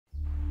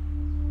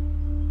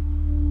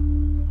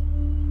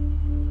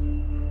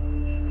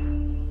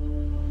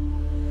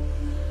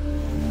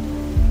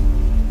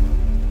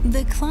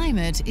The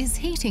climate is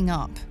heating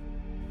up,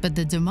 but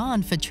the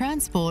demand for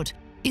transport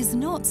is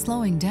not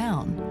slowing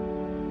down.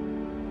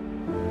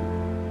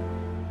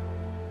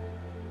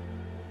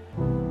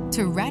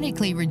 To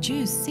radically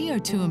reduce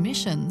CO2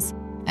 emissions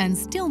and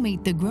still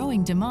meet the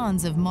growing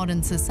demands of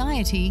modern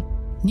society,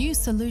 new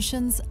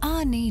solutions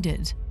are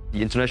needed.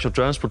 The International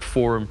Transport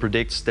Forum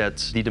predicts that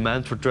the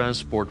demand for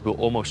transport will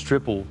almost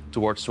triple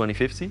towards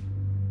 2050.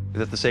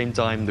 But at the same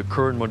time, the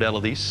current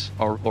modalities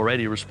are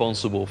already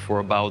responsible for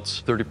about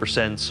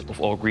 30%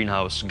 of all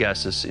greenhouse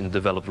gases in the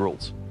developed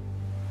world.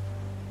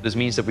 This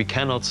means that we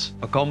cannot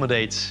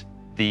accommodate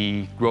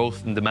the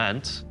growth in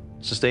demand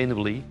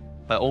sustainably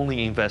by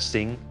only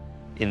investing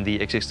in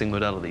the existing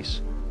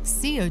modalities.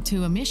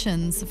 CO2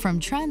 emissions from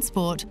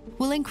transport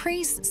will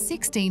increase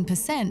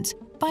 16%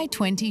 by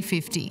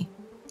 2050,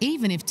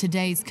 even if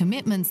today's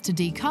commitments to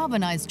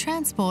decarbonize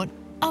transport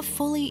are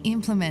fully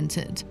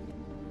implemented.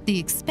 The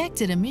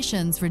expected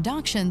emissions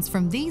reductions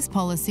from these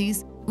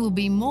policies will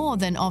be more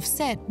than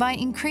offset by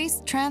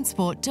increased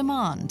transport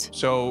demand.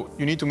 So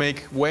you need to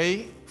make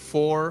way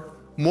for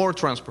more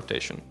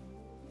transportation,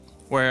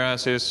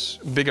 whereas is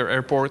bigger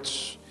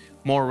airports,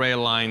 more rail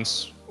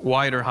lines,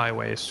 wider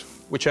highways,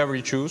 whichever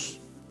you choose.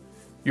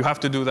 You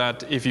have to do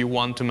that if you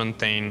want to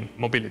maintain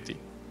mobility.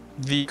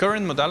 The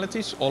current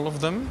modalities, all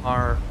of them,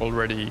 are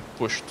already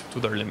pushed to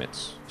their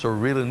limits. So we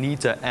really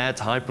need to add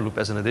Hyperloop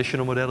as an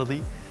additional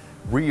modality,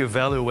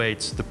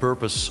 reevaluate the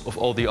purpose of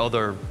all the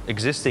other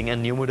existing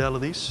and new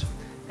modalities,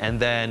 and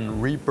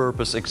then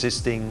repurpose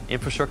existing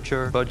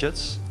infrastructure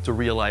budgets to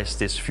realize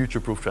this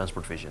future-proof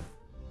transport vision.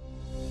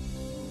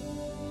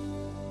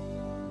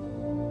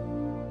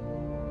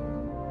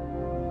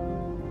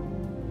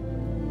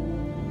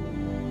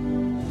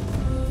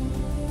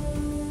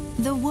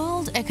 The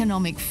World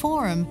Economic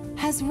Forum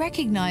has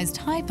recognized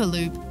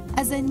Hyperloop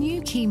as a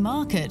new key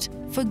market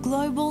for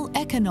global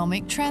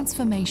economic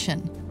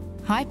transformation.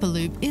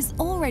 Hyperloop is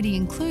already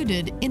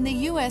included in the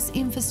US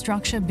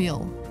infrastructure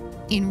bill,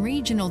 in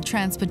regional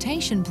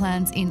transportation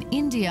plans in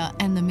India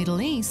and the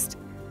Middle East,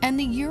 and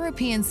the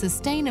European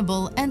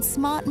Sustainable and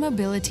Smart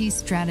Mobility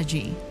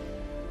Strategy.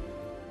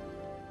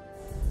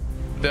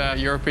 The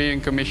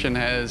European Commission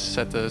has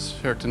set a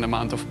certain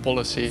amount of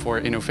policy for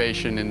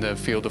innovation in the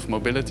field of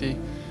mobility,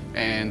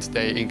 and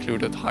they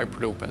included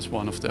Hyperloop as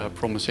one of the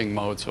promising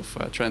modes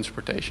of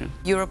transportation.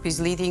 Europe is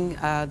leading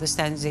the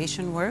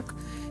standardization work.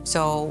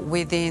 So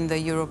within the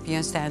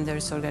European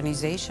Standards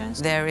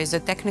Organizations, there is a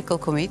technical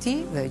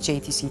committee, the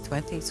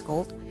JTC20 it's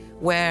called,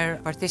 where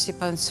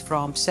participants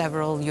from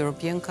several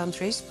European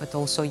countries, but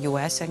also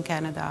US and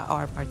Canada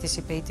are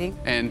participating.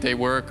 And they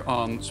work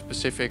on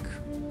specific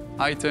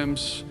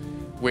items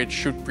which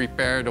should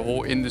prepare the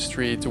whole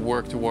industry to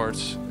work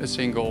towards a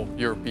single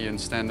European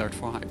standard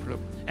for Hyperloop.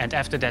 And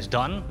after that's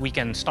done, we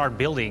can start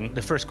building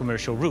the first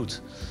commercial route.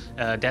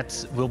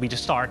 That will be the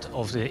start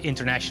of the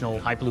international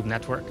Hyperloop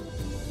network.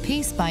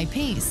 Piece by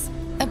piece,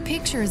 a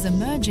picture is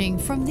emerging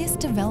from this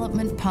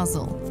development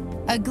puzzle,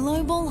 a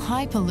global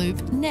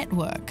Hyperloop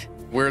network.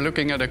 We're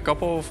looking at a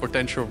couple of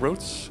potential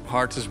routes.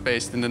 Hardt is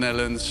based in the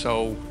Netherlands,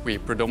 so we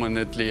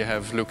predominantly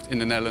have looked in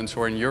the Netherlands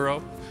or in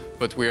Europe,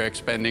 but we're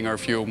expanding our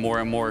view more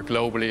and more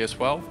globally as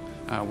well.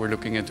 We're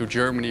looking into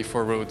Germany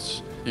for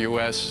routes, the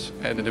US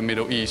and the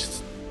Middle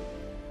East.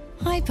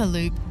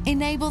 Hyperloop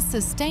enables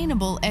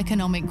sustainable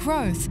economic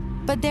growth,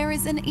 but there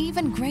is an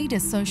even greater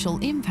social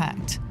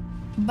impact.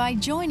 By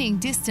joining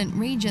distant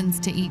regions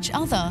to each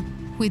other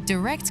with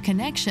direct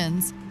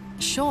connections,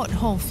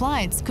 short-haul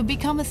flights could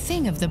become a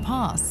thing of the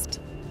past.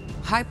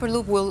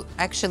 Hyperloop will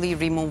actually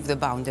remove the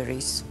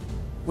boundaries.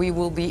 We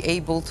will be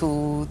able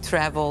to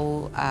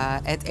travel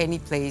at any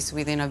place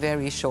within a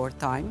very short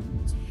time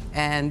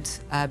and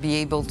be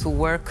able to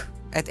work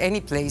at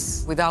any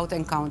place without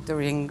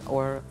encountering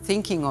or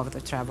thinking of the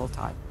travel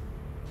time.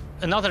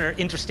 Another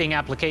interesting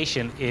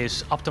application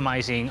is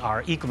optimizing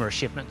our e-commerce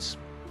shipments.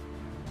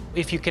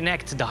 If you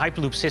connect the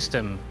Hyperloop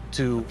system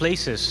to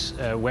places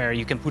where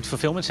you can put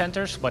fulfillment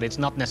centers, but it's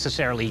not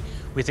necessarily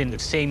within the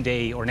same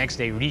day or next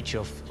day reach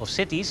of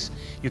cities,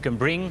 you can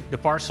bring the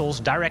parcels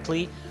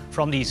directly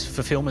from these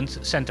fulfillment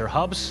center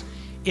hubs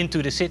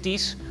into the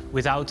cities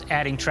without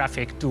adding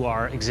traffic to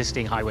our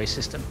existing highway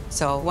system.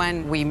 So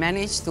when we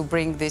manage to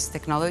bring this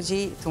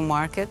technology to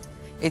market,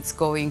 it's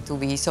going to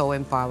be so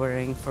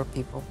empowering for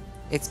people.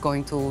 It's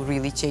going to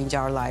really change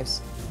our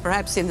lives,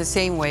 perhaps in the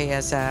same way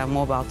as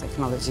mobile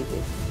technology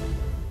did.